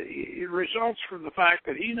it results from the fact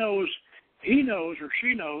that he knows or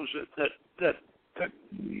she knows that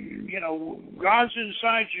God's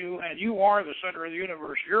inside you and you are the center of the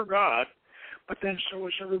universe. You're God, but then so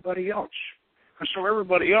is everybody else. And so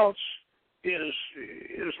everybody else is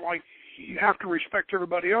like, you have to respect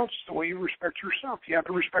everybody else the way you respect yourself. You have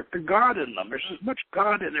to respect the God in them. There's as much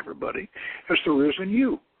God in everybody as there is in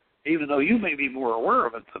you, even though you may be more aware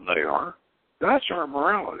of it than they are. That's our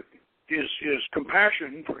morality, is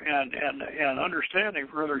compassion and understanding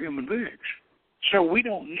for other human beings. So we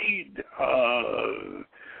don't need,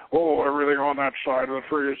 everything on that side of the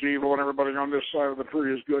tree is evil and everybody on this side of the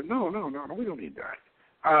tree is good. No, we don't need that.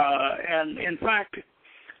 And in fact,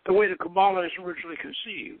 the way the Kabbalah is originally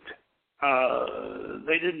conceived,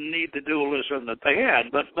 they didn't need the dualism that they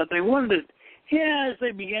had, but they wanted it. As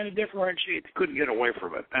they began to differentiate, they couldn't get away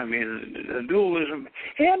from it. Dualism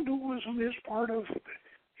is part of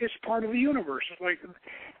the universe. It's like,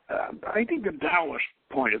 I think the Taoist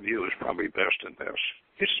point of view is probably best in this.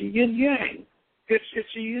 It's the yin yang. It's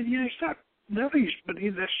the yin yang. It's not nothing's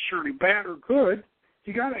necessarily bad or good.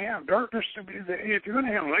 You got to have darkness. If you're going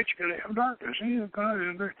to have light, you got to have darkness. And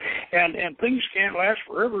things can't last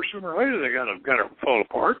forever. Sooner or later, they got to fall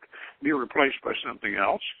apart, be replaced by something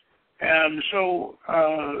else. And so,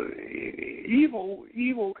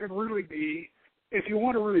 evil can really be, if you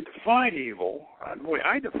want to really define evil, the way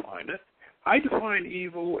I define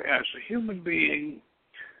evil as a human being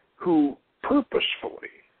who purposefully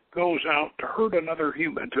goes out to hurt another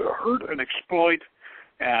human, to hurt and exploit,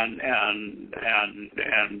 and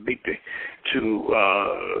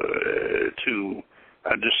to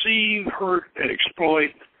deceive, hurt, and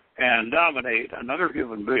exploit, and dominate another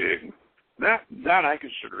human being. That I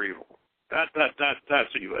consider evil.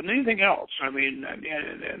 That's evil. And anything else,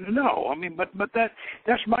 no. But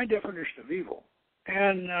that's my definition of evil.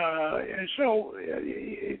 And so,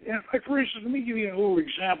 like for instance, let me give you a little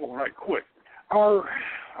example right quick. Our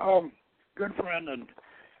good friend and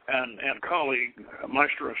colleague,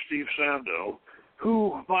 Maestro Steve Sando,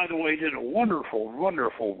 who, by the way, did a wonderful,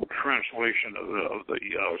 wonderful translation of the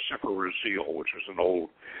Sefer Raziel, which is an old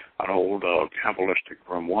Kabbalistic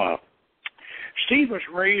grimoire. Steve was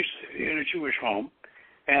raised in a Jewish home,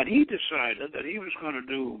 and he decided that he was going to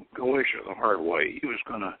do Galatia the hard way. He was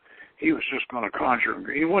just going to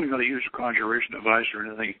conjure. He wasn't going to use a conjuration device or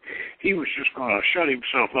anything. He was just going to shut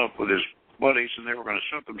himself up with his buddies, and they were going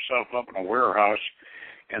to set themselves up in a warehouse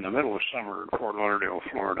in the middle of summer in Fort Lauderdale,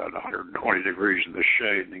 Florida, at 120 degrees in the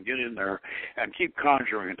shade, and get in there and keep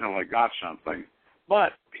conjuring until they got something.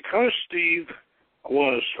 But because Steve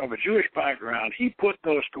was of a Jewish background, he put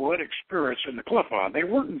those goetic spirits in the Qliphan. They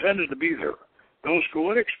weren't intended to be there. Those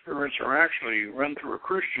goetic spirits are actually run through a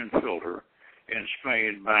Christian filter in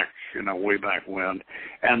Spain way back when,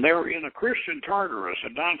 and they're in a Christian Tartarus, a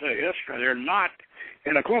Dante Istra. They're not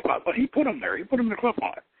in a Qliphan, but he put them there. He put them in the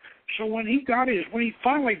Qliphan. So when he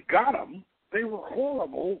finally got them, they were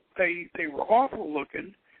horrible. They were awful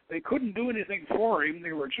looking. They couldn't do anything for him.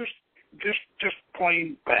 They were just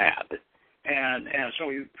plain bad. And so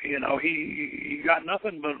he got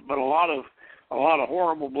nothing but a lot of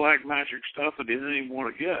horrible black magic stuff that he didn't even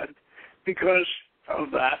want to get because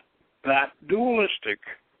of that dualistic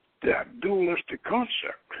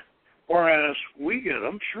concept. Whereas we get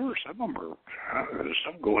them, sure, some of them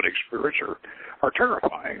some goetic spirits are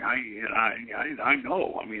terrifying. I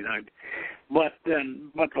know. But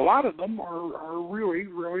a lot of them are really,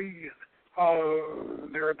 really.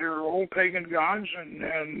 They're old pagan gods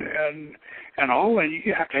and all, and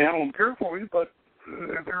you have to handle them carefully. But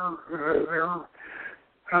they're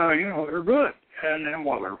good, and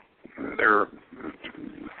they're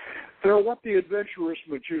what the adventurous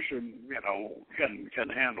magician can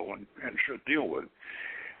handle and should deal with.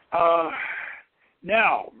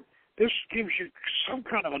 Now, this gives you some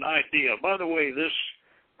kind of an idea. By the way, this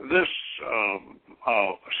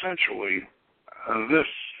essentially this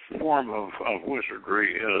form of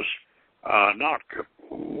wizardry is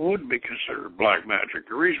would be considered black magic.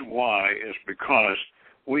 The reason why is because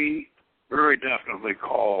we very definitely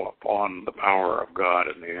call upon the power of God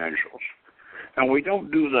and the angels. And we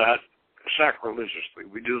don't do that sacrilegiously.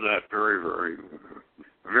 We do that very, very,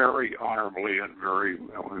 very honorably and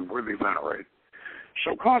we really venerate.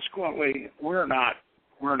 So consequently, this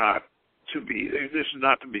is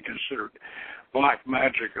not to be considered black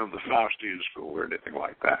magic of the Faustian school or anything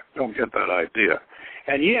like that. Don't get that idea.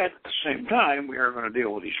 And yet, at the same time, we are going to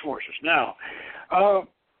deal with these forces. Now,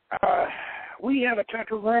 we have a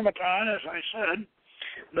tetragrammaton, as I said,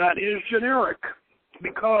 that is generic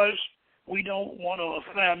because we don't want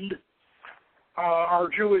to offend our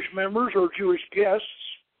Jewish members or Jewish guests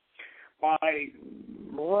by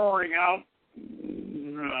roaring out.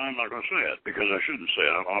 I'm not going to say it because I shouldn't say it.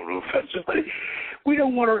 I don't want to offend somebody. We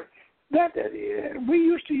don't want to. We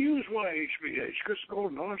used to use YHVH because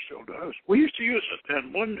Golden Dawn still does. We used to use it,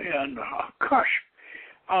 and one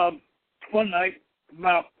night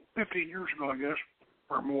about 15 years ago, I guess,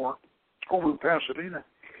 or more, over in Pasadena,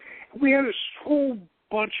 we had this whole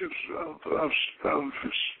bunch of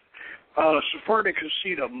Sephardic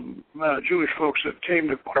Hasidim Jewish folks that came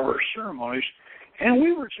to one of our ceremonies, and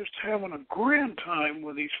we were just having a grand time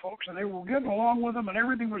with these folks, and they were getting along with them, and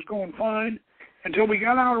everything was going fine. Until we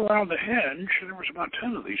got out around the henge, there was about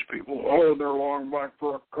 10 of these people, all in their long black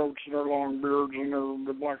frock coats and their long beards and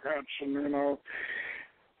their black hats and,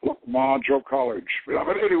 look, Ma, Joe College.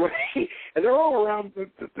 But anyway, and they're all around,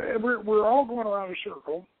 we're all going around a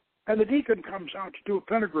circle, and the deacon comes out to do a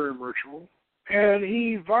pentagram ritual, and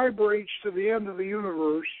he vibrates to the end of the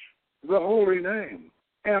universe the holy name.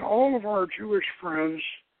 And all of our Jewish friends,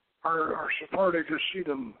 our Sephardic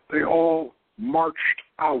Hasidim, they all marched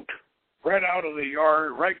out. Right out of the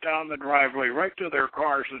yard, right down the driveway, right to their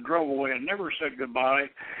cars and drove away and never said goodbye.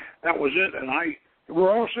 That was it. And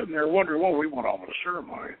we're all sitting there wondering, well, we went on with the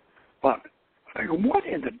ceremony. But I think, what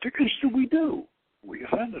in the dickens did we do? We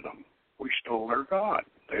offended them. We stole their God.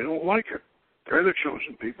 They don't like it. They're the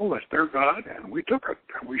chosen people. That's their God, and we took it,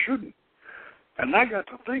 and we shouldn't. And I got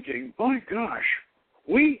to thinking, my gosh,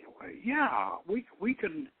 we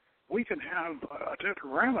can have a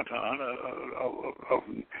tetragrammaton,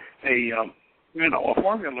 a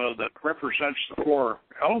formula that represents the four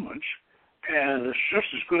elements, and it's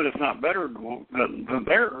just as good, if not better, than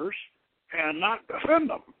theirs, and not offend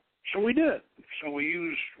them. So we did. So we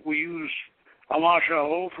use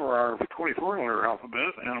Amashao for our 24-letter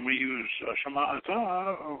alphabet, and we use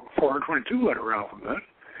Shema'ata for our 22-letter alphabet,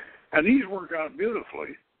 and these work out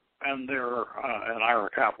beautifully. And they're and Ira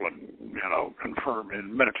Kaplan confirm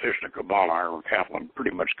in meditation of Kabbalah, or Kaplan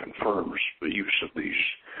pretty much confirms the use of these.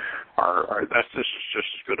 This is just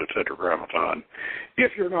as good a tetragrammaton.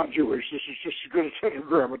 If you're not Jewish, this is just as good a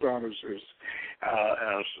tetragrammaton as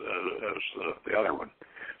the other one.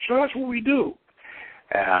 So that's what we do.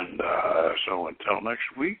 And so until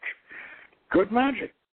next week, good magic.